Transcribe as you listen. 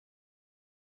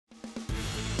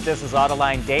This is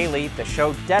Autoline Daily, the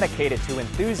show dedicated to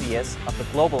enthusiasts of the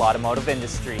global automotive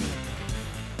industry.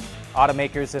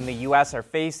 Automakers in the U.S. are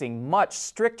facing much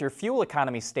stricter fuel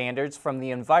economy standards from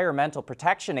the Environmental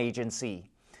Protection Agency.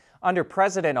 Under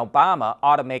President Obama,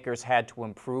 automakers had to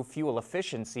improve fuel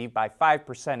efficiency by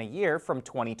 5% a year from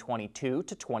 2022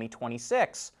 to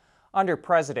 2026. Under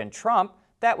President Trump,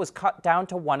 that was cut down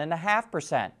to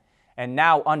 1.5%. And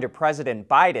now, under President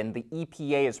Biden, the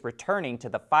EPA is returning to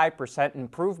the 5%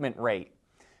 improvement rate.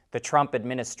 The Trump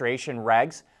administration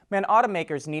regs meant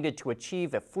automakers needed to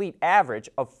achieve a fleet average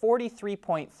of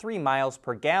 43.3 miles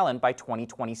per gallon by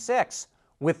 2026.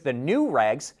 With the new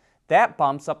regs, that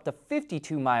bumps up to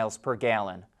 52 miles per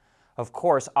gallon. Of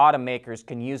course, automakers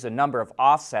can use a number of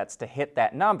offsets to hit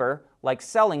that number, like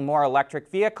selling more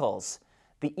electric vehicles.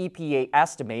 The EPA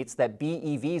estimates that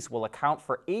BEVs will account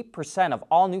for 8% of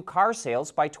all new car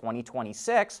sales by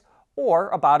 2026, or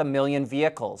about 1 million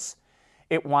vehicles.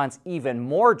 It wants even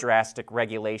more drastic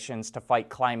regulations to fight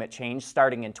climate change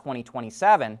starting in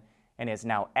 2027, and is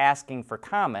now asking for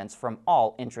comments from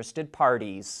all interested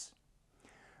parties.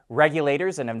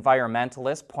 Regulators and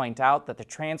environmentalists point out that the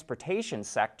transportation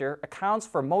sector accounts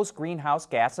for most greenhouse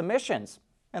gas emissions,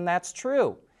 and that's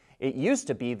true. It used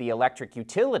to be the electric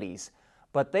utilities,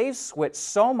 but they've switched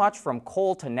so much from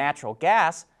coal to natural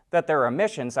gas that their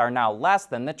emissions are now less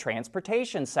than the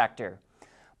transportation sector.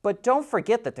 But don't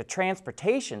forget that the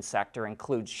transportation sector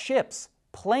includes ships,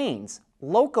 planes,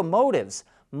 locomotives,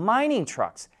 mining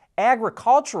trucks,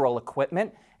 agricultural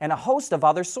equipment, and a host of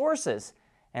other sources,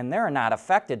 and they're not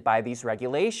affected by these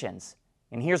regulations.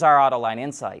 And here's our Autoline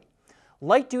insight.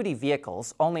 Light-duty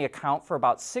vehicles only account for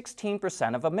about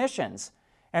 16% of emissions.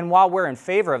 And while we're in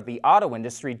favor of the auto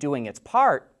industry doing its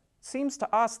part, it seems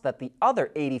to us that the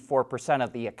other 84%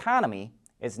 of the economy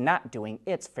is not doing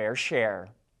its fair share.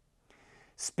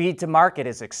 Speed to market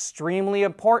is extremely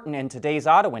important in today's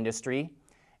auto industry,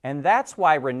 and that's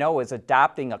why Renault is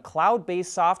adopting a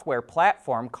cloud-based software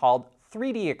platform called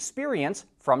 3D Experience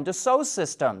from Dassault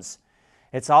Systems.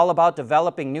 It's all about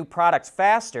developing new products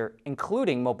faster,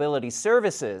 including mobility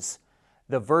services.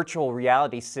 The virtual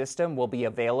reality system will be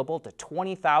available to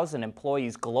 20,000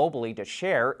 employees globally to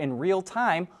share in real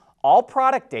time all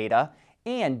product data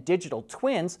and digital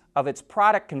twins of its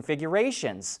product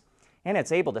configurations. And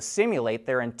it's able to simulate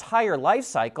their entire life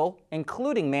cycle,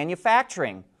 including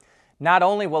manufacturing. Not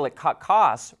only will it cut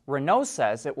costs, Renault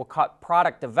says it will cut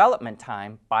product development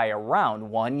time by around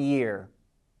 1 year.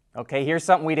 Okay, here's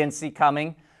something we didn't see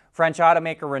coming. French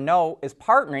automaker Renault is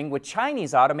partnering with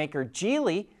Chinese automaker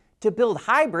Geely to build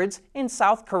hybrids in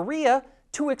South Korea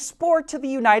to export to the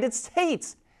United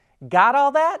States. Got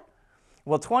all that?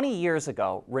 Well, 20 years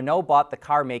ago, Renault bought the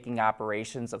car-making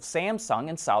operations of Samsung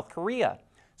in South Korea.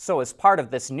 So as part of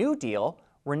this new deal,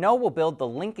 Renault will build the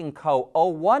Lynk & Co.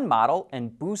 01 model in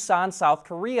Busan, South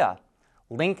Korea.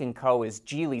 Lynk & Co. is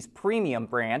Geely's premium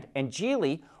brand, and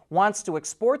Geely wants to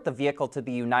export the vehicle to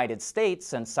the United States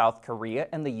since South Korea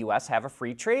and the US have a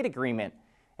free trade agreement.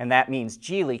 And that means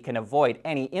Geely can avoid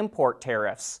any import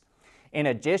tariffs. In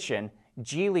addition,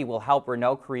 Geely will help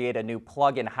Renault create a new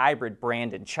plug-in hybrid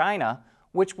brand in China,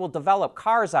 which will develop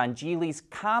cars on Geely's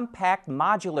compact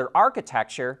modular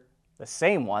architecture, the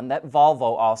same one that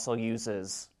Volvo also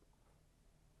uses.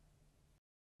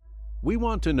 We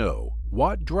want to know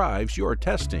what drives your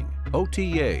testing.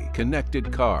 OTA,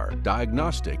 connected car,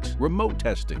 diagnostics, remote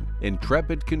testing.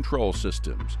 Intrepid Control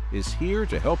Systems is here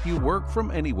to help you work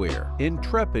from anywhere.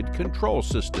 Intrepid Control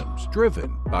Systems,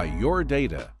 driven by your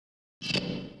data.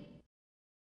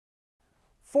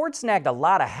 Ford snagged a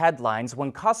lot of headlines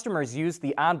when customers used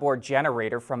the onboard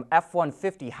generator from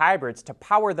F-150 hybrids to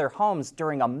power their homes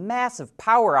during a massive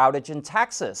power outage in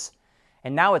Texas.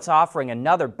 And now it's offering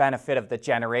another benefit of the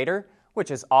generator,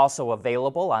 which is also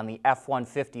available on the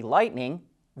F-150 Lightning,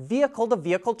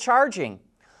 vehicle-to-vehicle charging.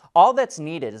 All that's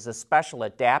needed is a special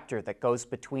adapter that goes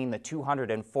between the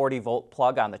 240-volt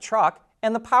plug on the truck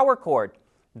and the power cord.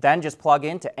 Then just plug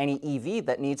into any EV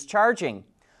that needs charging.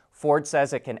 Ford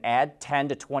says it can add 10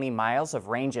 to 20 miles of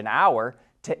range an hour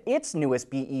to its newest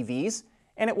BEVs,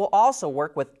 and it will also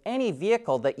work with any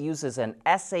vehicle that uses an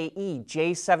SAE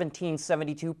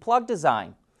J1772 plug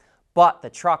design. But the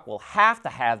truck will have to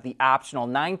have the optional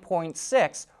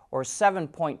 9.6 or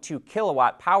 7.2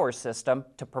 kilowatt power system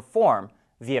to perform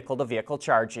vehicle-to-vehicle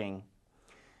charging.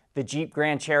 The Jeep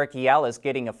Grand Cherokee L is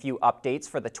getting a few updates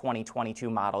for the 2022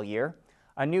 model year.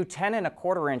 A new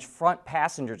 10.25-inch front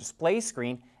passenger display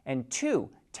screen and two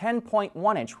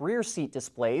 10.1-inch rear seat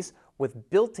displays with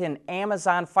built-in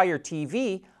Amazon Fire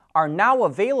TV are now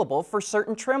available for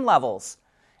certain trim levels.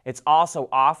 It's also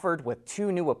offered with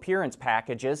 2 new appearance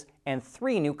packages and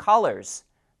 3 new colors.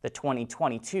 The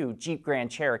 2022 Jeep Grand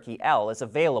Cherokee L is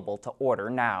available to order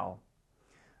now.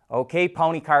 Okay,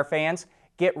 pony car fans,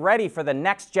 get ready for the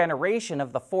next generation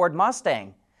of the Ford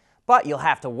Mustang. But you'll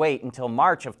have to wait until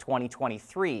March of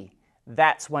 2023.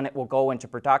 That's when it will go into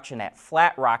production at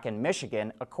Flat Rock in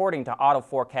Michigan, according to Auto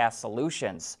Forecast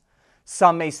Solutions.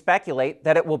 Some may speculate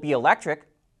that it will be electric,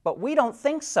 but we don't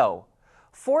think so.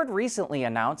 Ford recently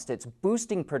announced it's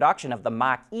boosting production of the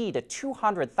Mach-E to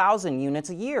 200,000 units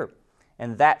a year,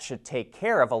 and that should take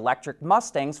care of electric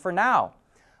Mustangs for now.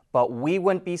 But we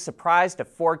wouldn't be surprised if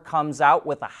Ford comes out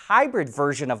with a hybrid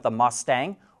version of the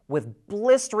Mustang with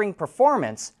blistering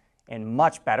performance and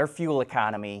much better fuel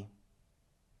economy.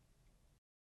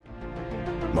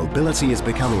 Mobility is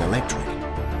becoming electric,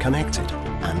 connected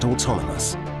and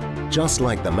autonomous, just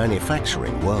like the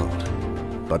manufacturing world.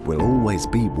 But will always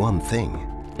be one thing: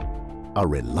 a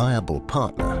reliable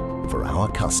partner for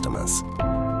our customers.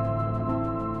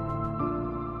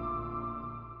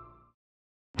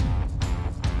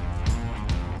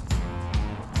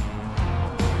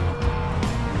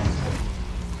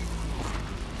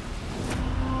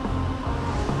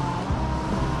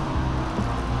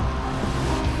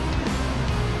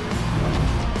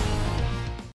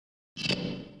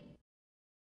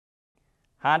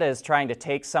 Honda is trying to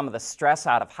take some of the stress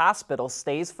out of hospital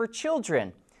stays for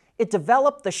children. It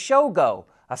developed the Shogo,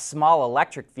 a small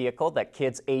electric vehicle that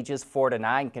kids ages 4 to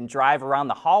 9 can drive around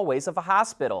the hallways of a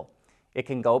hospital. It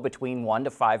can go between 1 to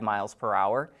 5 miles per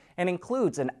hour and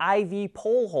includes an IV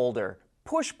pole holder,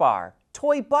 push bar,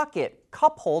 toy bucket,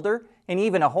 cup holder, and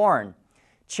even a horn.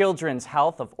 Children's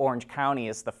Health of Orange County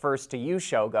is the first to use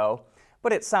Shogo,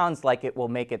 but it sounds like it will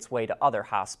make its way to other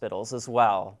hospitals as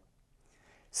well.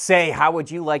 Say, how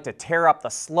would you like to tear up the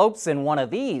slopes in one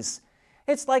of these?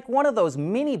 It's like one of those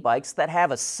mini bikes that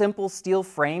have a simple steel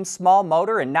frame, small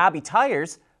motor, and knobby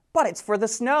tires, but it's for the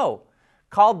snow.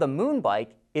 Called the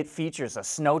MoonBike, it features a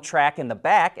snow track in the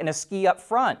back and a ski up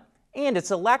front, and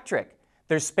it's electric.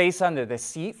 There's space under the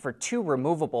seat for 2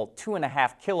 removable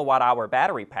 2.5 kilowatt-hour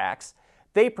battery packs.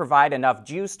 They provide enough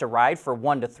juice to ride for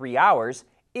 1 to 3 hours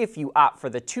if you opt for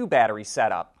the 2-battery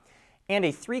setup. And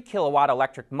a 3-kilowatt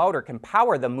electric motor can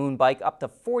power the MoonBike up to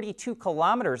 42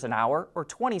 kilometers an hour or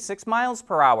 26 miles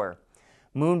per hour.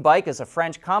 MoonBike is a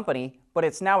French company, but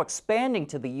it's now expanding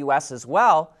to the US as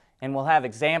well and will have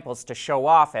examples to show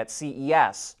off at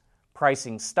CES.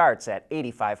 Pricing starts at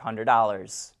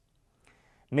 $8,500.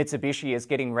 Mitsubishi is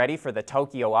getting ready for the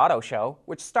Tokyo Auto Show,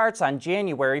 which starts on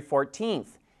January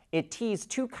 14th. It teased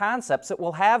 2 concepts it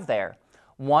will have there,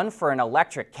 one for an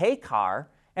electric K car,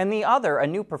 and the other a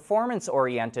new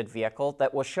performance-oriented vehicle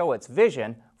that will show its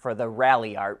vision for the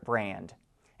Rally Art brand.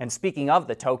 And speaking of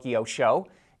the Tokyo show,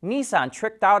 Nissan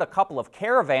tricked out a couple of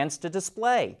Caravans to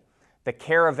display. The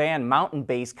Caravan mountain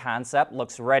base concept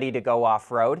looks ready to go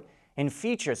off-road and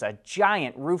features a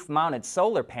giant roof-mounted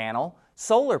solar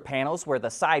panels where the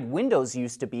side windows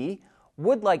used to be,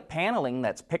 wood-like paneling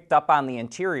that's picked up on the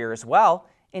interior as well,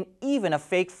 and even a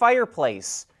fake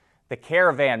fireplace. The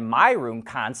Caravan My Room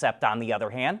concept, on the other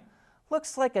hand,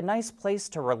 looks like a nice place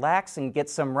to relax and get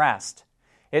some rest.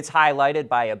 It's highlighted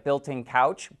by a built-in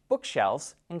couch,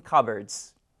 bookshelves, and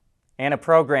cupboards. And a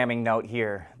programming note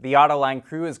here. The Autoline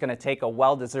crew is going to take a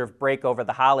well-deserved break over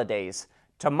the holidays.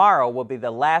 Tomorrow will be the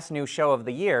last new show of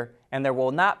the year, and there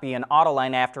will not be an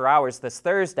Autoline After Hours this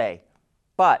Thursday.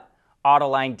 But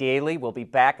Autoline Daily will be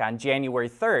back on January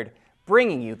 3rd,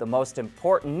 bringing you the most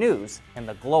important news in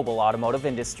the global automotive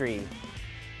industry.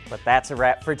 But that's a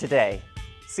wrap for today.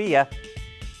 See ya!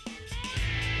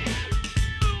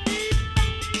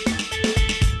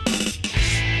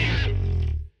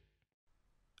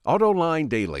 Autoline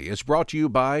Daily is brought to you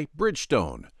by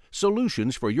Bridgestone,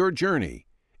 solutions for your journey.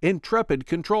 Intrepid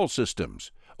Control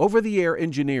Systems, over-the-air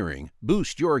engineering,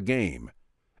 boost your game.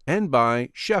 And by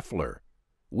Scheffler,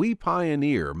 we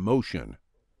pioneer motion.